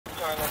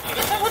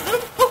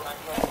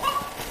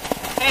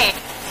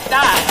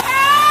Stop!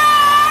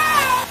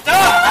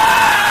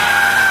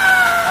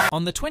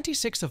 On the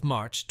 26th of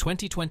March,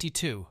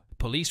 2022,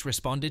 police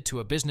responded to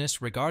a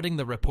business regarding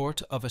the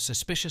report of a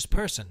suspicious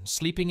person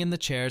sleeping in the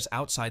chairs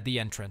outside the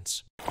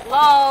entrance.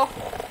 Hello?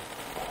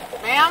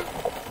 Ma'am?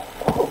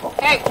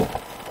 Hey!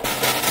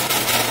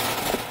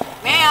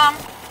 Ma'am,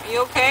 are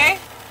you okay?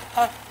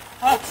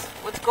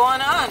 What's going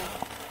on?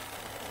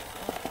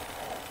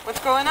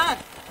 What's going on?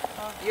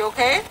 You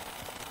okay?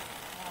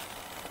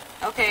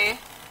 Okay.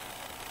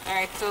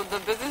 Alright, so the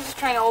business is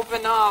trying to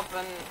open up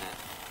and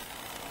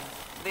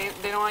they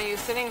don't want you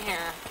sitting here.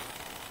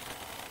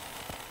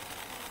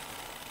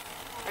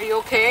 Are you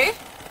okay?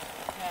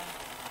 Yeah.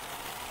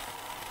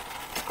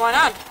 What's going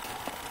on?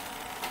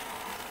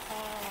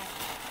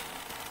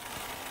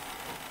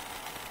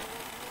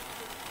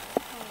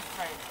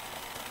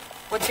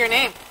 What's your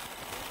name?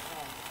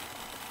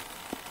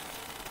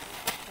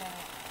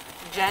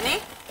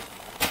 Jenny?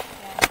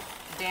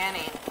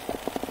 Danny.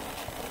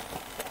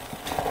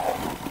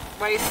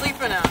 Why are you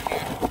sleeping out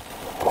here?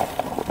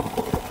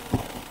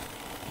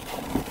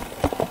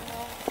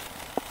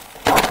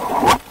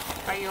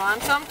 Are you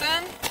on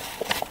something?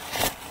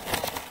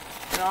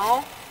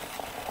 No?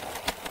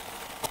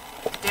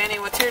 Danny,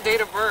 what's your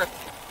date of birth?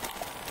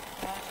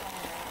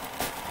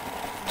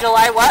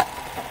 July what?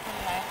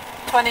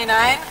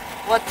 29?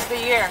 What's the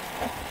year?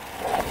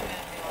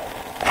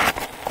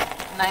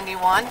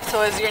 91.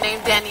 So is your name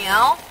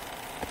Danielle?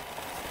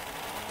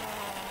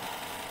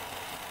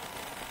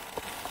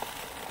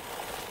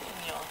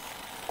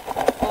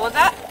 What was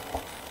that?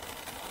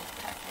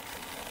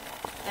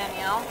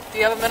 Danielle. Do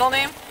you have a middle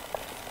name?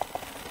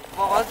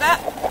 What was that?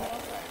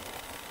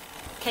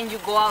 Can you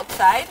go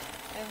outside?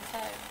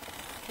 Inside.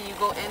 Can you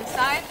go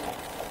inside?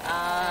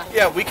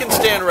 Yeah, we can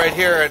stand right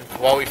here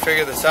while we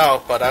figure this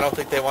out, but I don't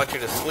think they want you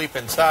to sleep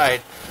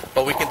inside.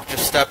 But we can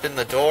just step in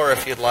the door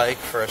if you'd like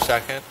for a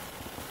second.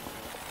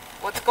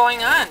 What's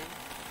going on?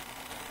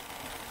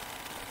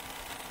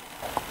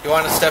 You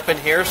want to step in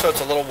here so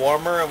it's a little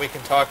warmer and we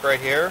can talk right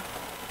here?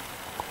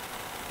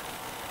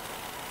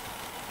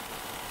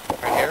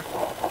 Right here?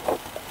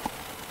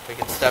 We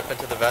can step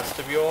into the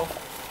vestibule.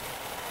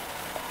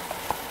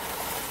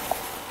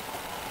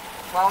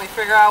 While we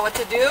figure out what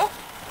to do?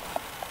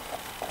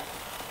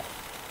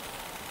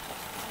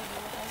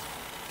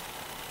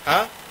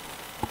 Huh?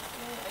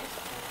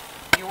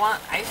 You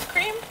want ice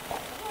cream?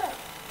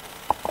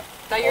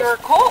 Thought you were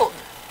cold.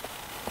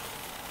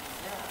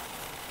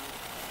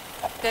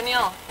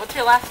 Danielle, what's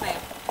your last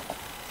name?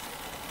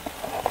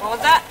 What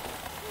was that?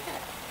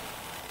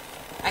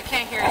 I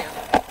can't hear you.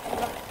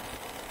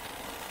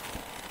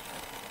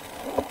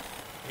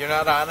 You're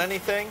not on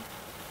anything?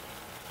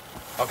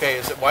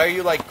 Okay, why are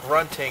you like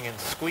grunting and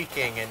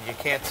squeaking and you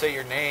can't say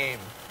your name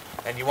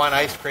and you want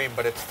ice cream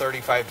but it's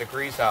 35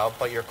 degrees out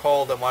but you're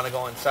cold and want to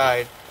go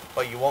inside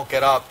but you won't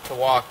get up to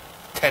walk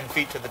 10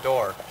 feet to the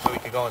door so we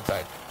could go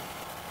inside?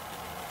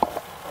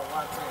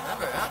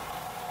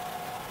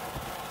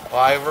 Well,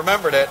 I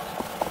remembered it.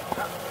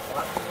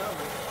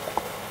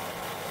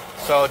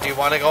 So do you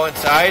want to go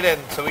inside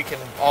and so we can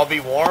all be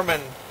warm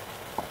and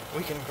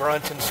we can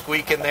grunt and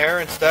squeak in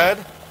there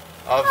instead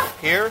of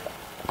here?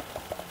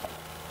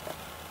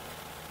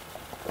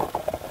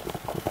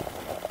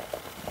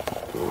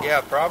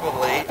 Yeah,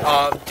 probably.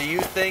 Do you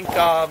think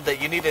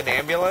that you need an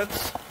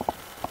ambulance?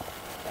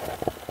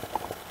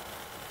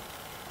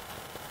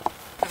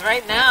 Because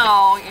right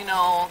now, you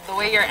know, the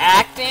way you're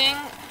acting,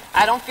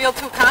 I don't feel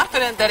too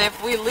confident that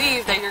if we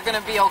leave that you're going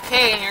to be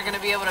okay and you're going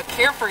to be able to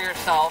care for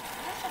yourself.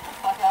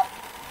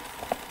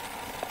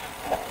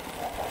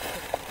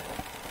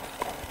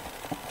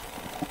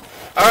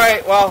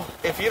 Alright, well,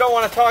 if you don't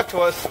want to talk to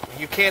us,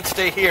 you can't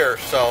stay here,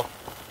 so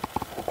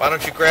why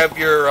don't you grab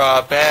your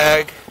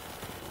bag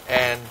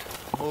and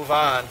move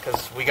on,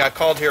 because we got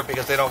called here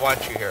because they don't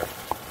want you here.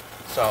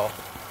 So,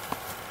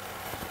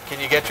 can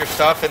you get your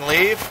stuff and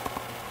leave?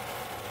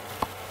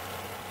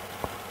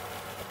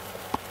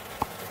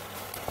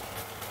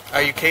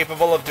 Are you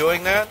capable of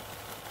doing that?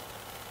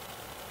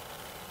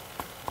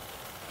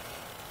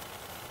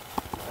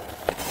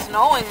 It's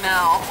snowing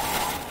now.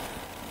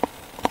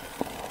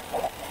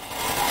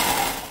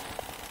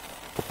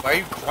 Why are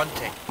you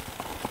grunting?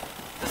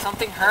 Does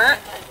something hurt?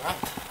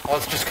 Well,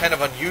 it's just kind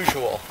of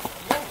unusual.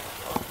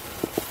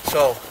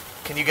 So,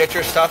 can you get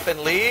your stuff and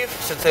leave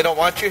since they don't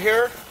want you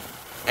here?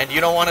 And you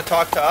don't want to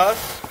talk to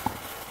us?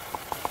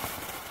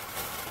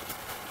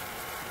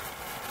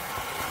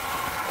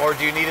 Or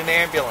do you need an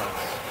ambulance?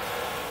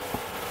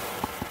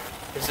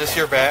 Is this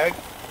your bag?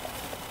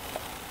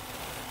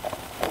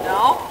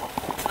 No?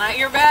 It's not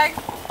your bag?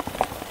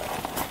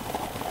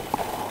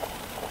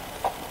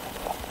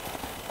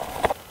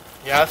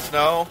 Yes,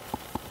 no?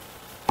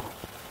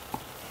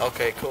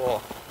 Okay,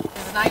 cool.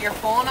 Is not your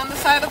phone on the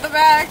side of the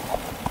bag?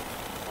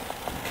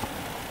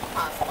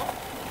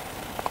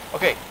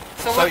 Okay,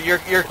 So so what-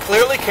 you're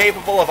clearly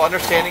capable of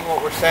understanding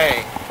what we're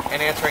saying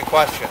and answering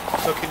questions.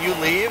 So can you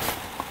leave?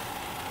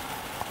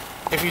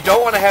 If you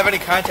don't want to have any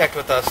contact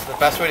with us, the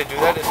best way to do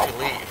that is to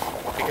leave.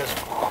 Because...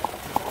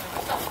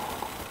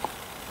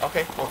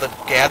 Okay, well then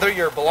gather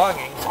your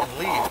belongings and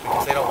leave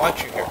because they don't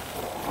want you here.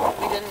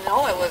 We didn't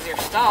know it was your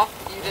stuff.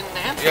 You didn't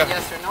answer Yeah.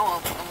 yes or no.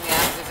 And we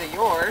asked, is it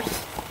yours?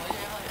 Well,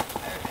 you have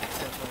like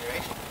accents when you're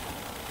Asian.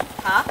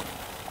 Huh?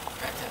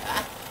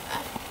 Accent,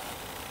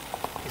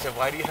 He said,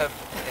 why do you have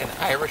an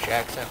Irish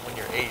accent when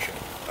you're Asian?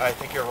 I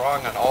think you're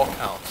wrong on all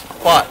counts.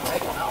 But,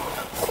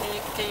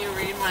 Can you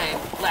read my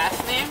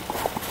last name?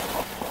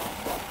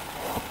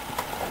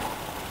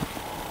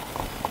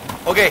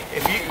 okay,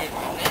 if you...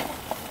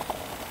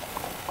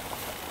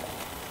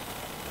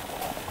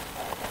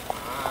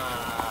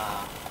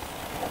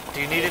 Do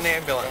you need an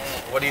ambulance?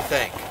 What do you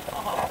think? I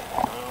don't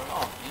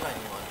know. You might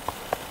need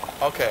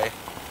one. Okay.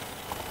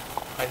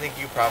 I think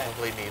you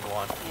probably need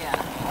one. Yeah.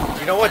 Do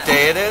you know what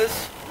day it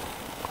is?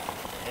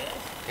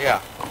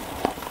 Yeah.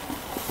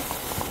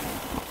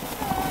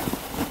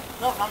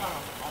 No.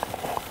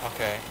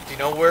 Okay. Do you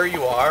know where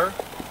you are?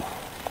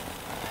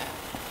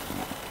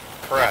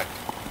 Correct.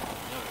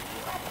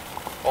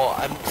 Well,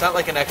 it's not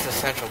like an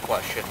existential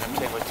question. I'm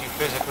saying, like, do you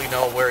physically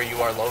know where you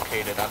are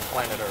located on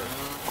planet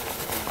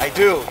Earth? I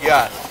do,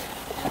 yes.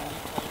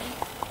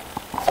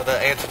 So the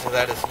answer to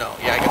that is no.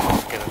 Yeah, I guess we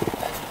should get it.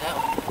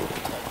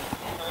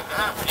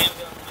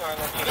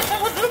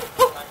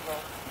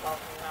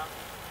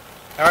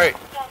 All right.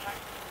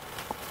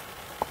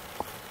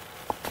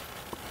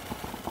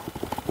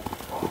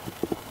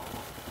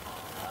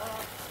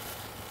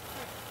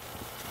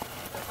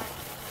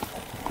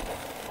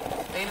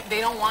 They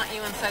don't want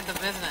you inside the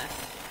business.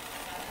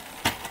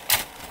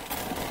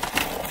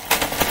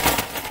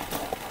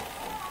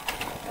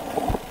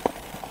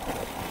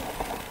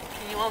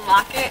 Can you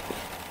unlock it?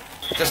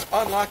 Just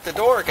unlock the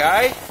door,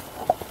 guy.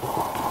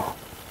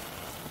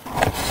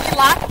 She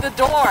locked the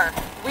door.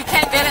 We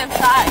can't get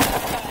inside.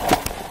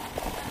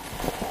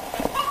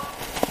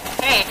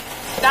 Hey,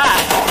 stop.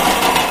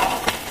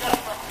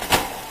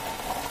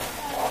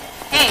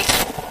 Hey,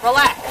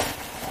 relax.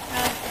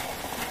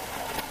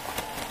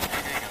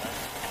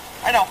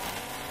 I know.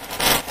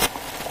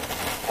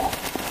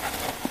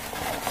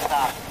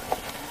 Stop.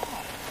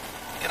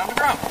 Get on the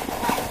ground.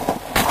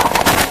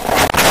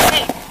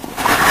 Hey.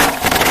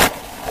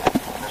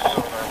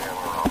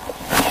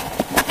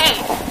 Hey.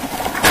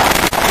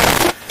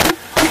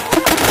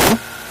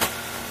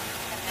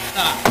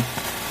 Stop.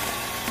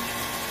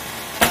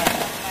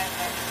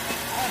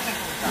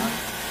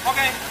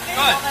 Okay, Okay, good.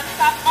 well then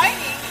stop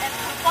fighting and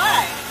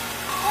comply.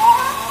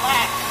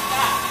 Relax,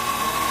 stop.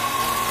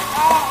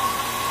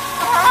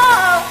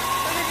 Oh,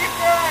 what did you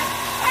do?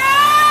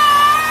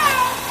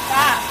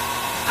 Stop.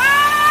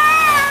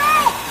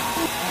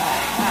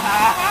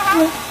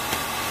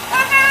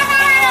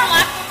 Can you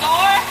unlock the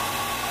door?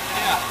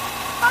 Yeah.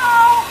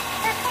 Oh,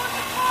 you're supposed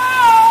to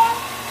close.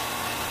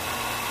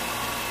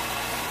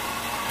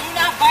 Do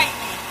not bite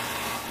me.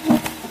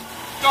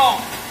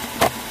 Don't.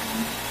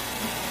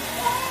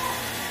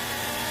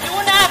 Do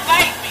not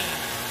bite me.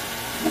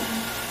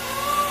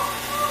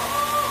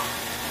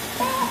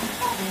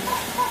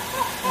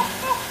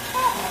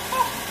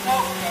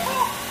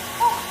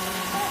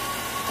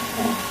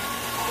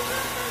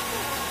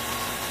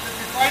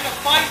 You're trying to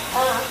fight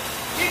her.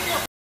 Keep your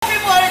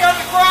fucking leg on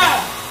the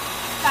ground.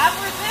 Stop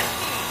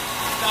resisting.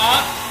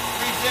 Stop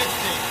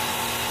resisting.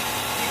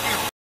 Keep your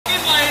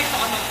fucking legs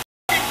on the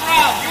fucking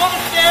ground. You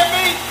understand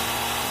me?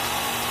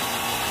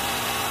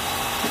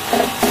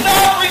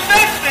 Stop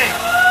resisting.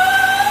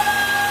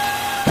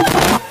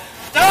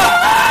 Stop.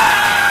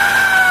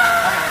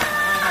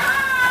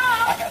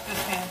 I got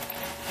this hand.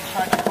 You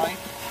trying to fight?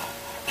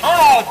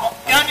 Oh,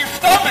 on your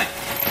stomach.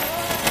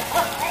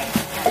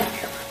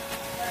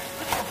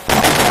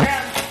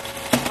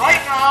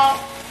 Right now.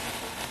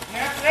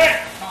 That's it.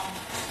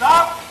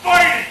 Stop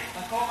fighting.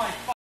 Let go of my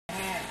fucking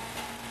hand.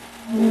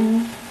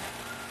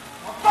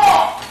 Let go.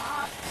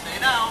 Stay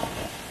down.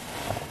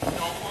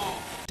 Don't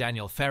move.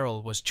 Daniel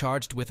Farrell was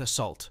charged with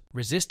assault,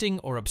 resisting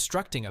or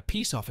obstructing a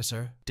peace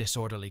officer,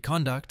 disorderly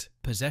conduct,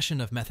 possession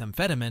of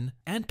methamphetamine,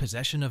 and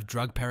possession of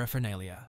drug paraphernalia.